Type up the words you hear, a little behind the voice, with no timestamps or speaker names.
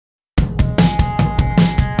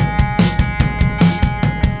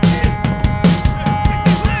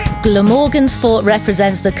Glamorgan Sport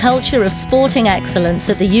represents the culture of sporting excellence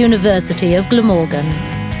at the University of Glamorgan.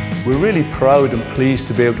 We're really proud and pleased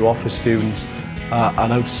to be able to offer students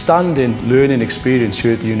an outstanding learning experience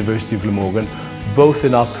here at the University of Glamorgan, both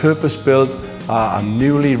in our purpose-built and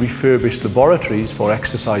newly refurbished laboratories for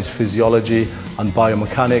exercise physiology and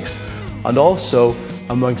biomechanics, and also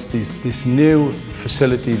amongst this new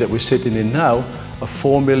facility that we're sitting in now, a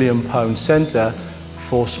 £4 million centre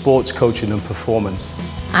for sports coaching and performance.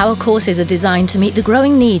 Our courses are designed to meet the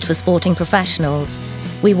growing need for sporting professionals.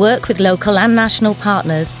 We work with local and national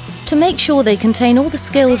partners to make sure they contain all the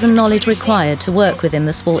skills and knowledge required to work within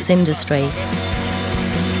the sports industry.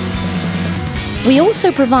 We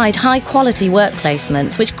also provide high-quality work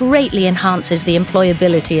placements, which greatly enhances the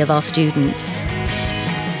employability of our students.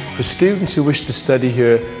 For students who wish to study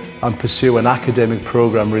here and pursue an academic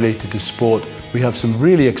programme related to sport, we have some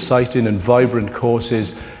really exciting and vibrant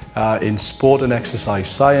courses in sport and exercise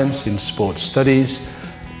science, in sports studies,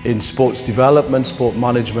 in sports development, sport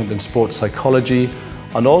management and sports psychology,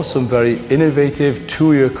 and also some very innovative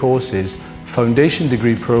two-year courses, foundation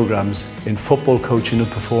degree programmes in football coaching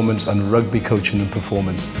and performance and rugby coaching and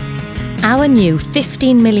performance. Our new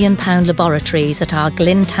 £15 million laboratories at our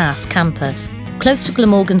Glentough campus, close to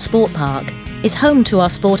Glamorgan Sport Park, is home to our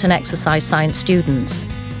sport and exercise science students.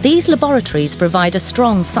 These laboratories provide a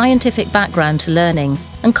strong scientific background to learning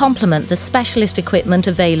and complement the specialist equipment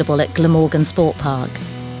available at Glamorgan Sport Park.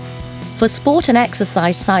 For sport and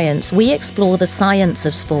exercise science, we explore the science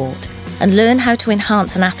of sport and learn how to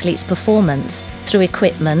enhance an athlete's performance through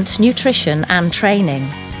equipment, nutrition and training.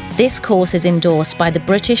 This course is endorsed by the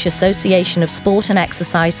British Association of Sport and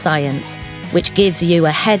Exercise Science, which gives you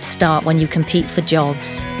a head start when you compete for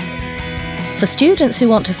jobs. For students who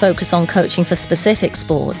want to focus on coaching for specific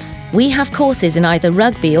sports, we have courses in either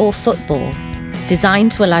rugby or football,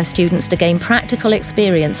 designed to allow students to gain practical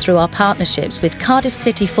experience through our partnerships with Cardiff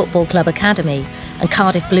City Football Club Academy and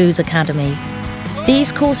Cardiff Blues Academy.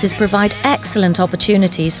 These courses provide excellent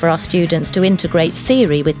opportunities for our students to integrate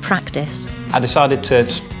theory with practice. I decided to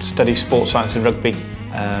study sports science and rugby.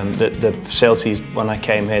 The facilities when I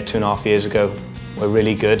came here 2.5 years ago were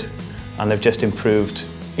really good, and they've just improved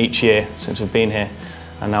each year since I've been here.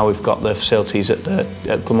 And now we've got the facilities at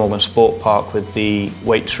Glamorgan Sport Park with the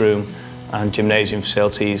weights room and gymnasium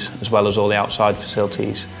facilities, as well as all the outside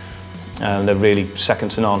facilities. They're really second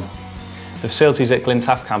to none. The facilities at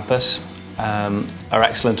Glentough campus are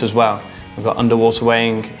excellent as well. We've got underwater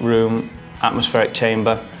weighing room, atmospheric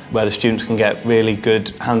chamber, where the students can get really good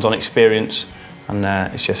hands-on experience, and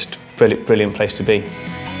it's just a brilliant place to be.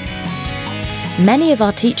 Many of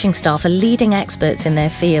our teaching staff are leading experts in their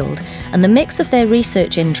field, and the mix of their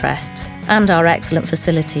research interests and our excellent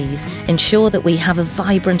facilities ensure that we have a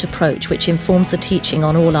vibrant approach which informs the teaching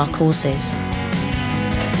on all our courses.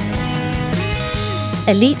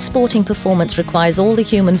 Elite sporting performance requires all the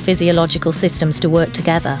human physiological systems to work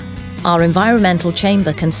together. Our environmental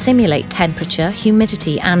chamber can simulate temperature,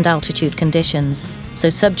 humidity and altitude conditions, so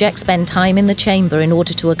subjects spend time in the chamber in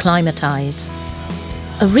order to acclimatise.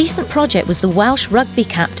 A recent project was the Welsh rugby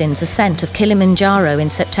captain's ascent of Kilimanjaro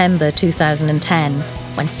in September 2010,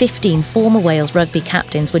 when 15 former Wales rugby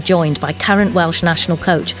captains were joined by current Welsh national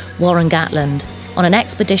coach Warren Gatland on an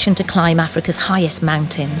expedition to climb Africa's highest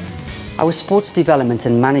mountain. Our sports development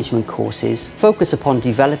and management courses focus upon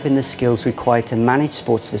developing the skills required to manage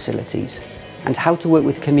sports facilities and how to work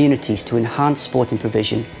with communities to enhance sporting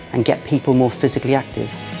provision and get people more physically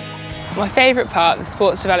active. My favourite part of the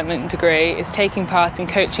sports development degree is taking part in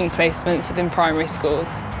coaching placements within primary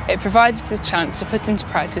schools. It provides us a chance to put into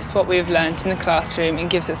practice what we have learnt in the classroom and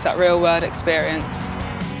gives us that real-world experience.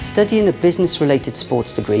 Studying a business-related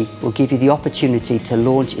sports degree will give you the opportunity to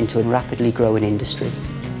launch into a rapidly growing industry.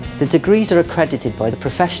 The degrees are accredited by the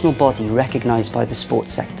professional body recognised by the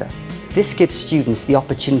sports sector. This gives students the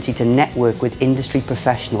opportunity to network with industry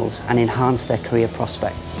professionals and enhance their career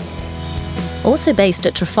prospects. Also based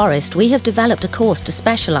at Treforest, we have developed a course to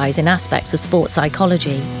specialise in aspects of sports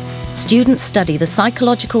psychology. Students study the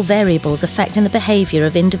psychological variables affecting the behaviour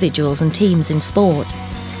of individuals and teams in sport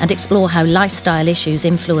and explore how lifestyle issues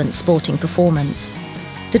influence sporting performance.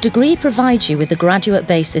 The degree provides you with the graduate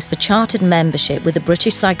basis for chartered membership with the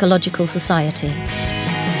British Psychological Society.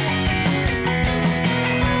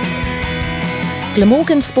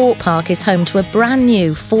 Glamorgan Sport Park is home to a brand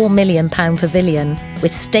new £4 million pavilion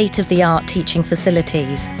with state-of-the-art teaching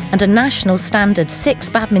facilities and a national standard 6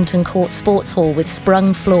 badminton court sports hall with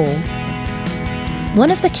sprung floor.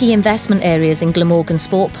 One of the key investment areas in Glamorgan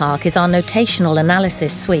Sport Park is our notational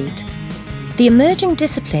analysis suite. The emerging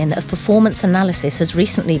discipline of performance analysis has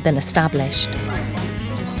recently been established.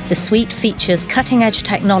 The suite features cutting-edge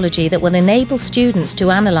technology that will enable students to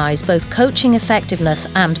analyse both coaching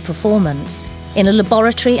effectiveness and performance in a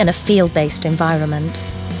laboratory and a field-based environment.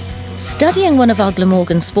 Studying one of our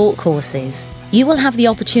Glamorgan sport courses, you will have the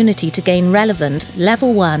opportunity to gain relevant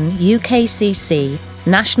Level 1 UKCC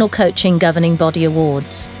National Coaching Governing Body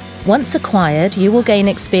Awards. Once acquired, you will gain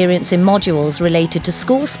experience in modules related to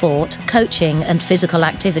school sport, coaching and physical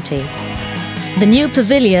activity. The new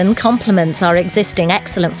pavilion complements our existing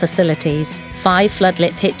excellent facilities, 5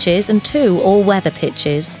 floodlit pitches and 2 all-weather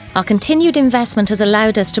pitches. Our continued investment has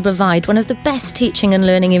allowed us to provide one of the best teaching and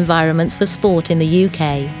learning environments for sport in the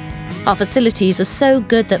UK. Our facilities are so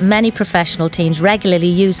good that many professional teams regularly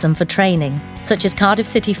use them for training, such as Cardiff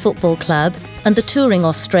City Football Club and the touring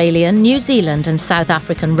Australian, New Zealand and South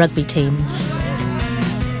African rugby teams.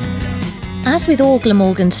 As with all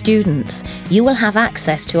Glamorgan students, you will have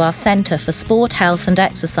access to our Centre for Sport, Health and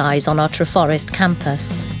Exercise on our Treforest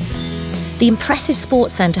campus. The impressive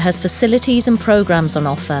Sports Centre has facilities and programmes on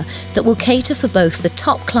offer that will cater for both the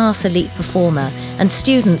top-class elite performer and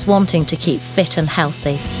students wanting to keep fit and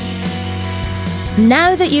healthy.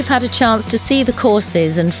 Now that you've had a chance to see the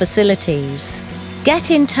courses and facilities, get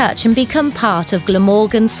in touch and become part of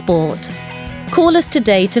Glamorgan Sport. Call us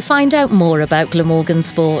today to find out more about Glamorgan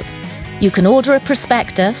Sport. You can order a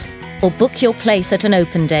prospectus or book your place at an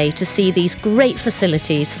open day to see these great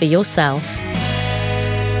facilities for yourself.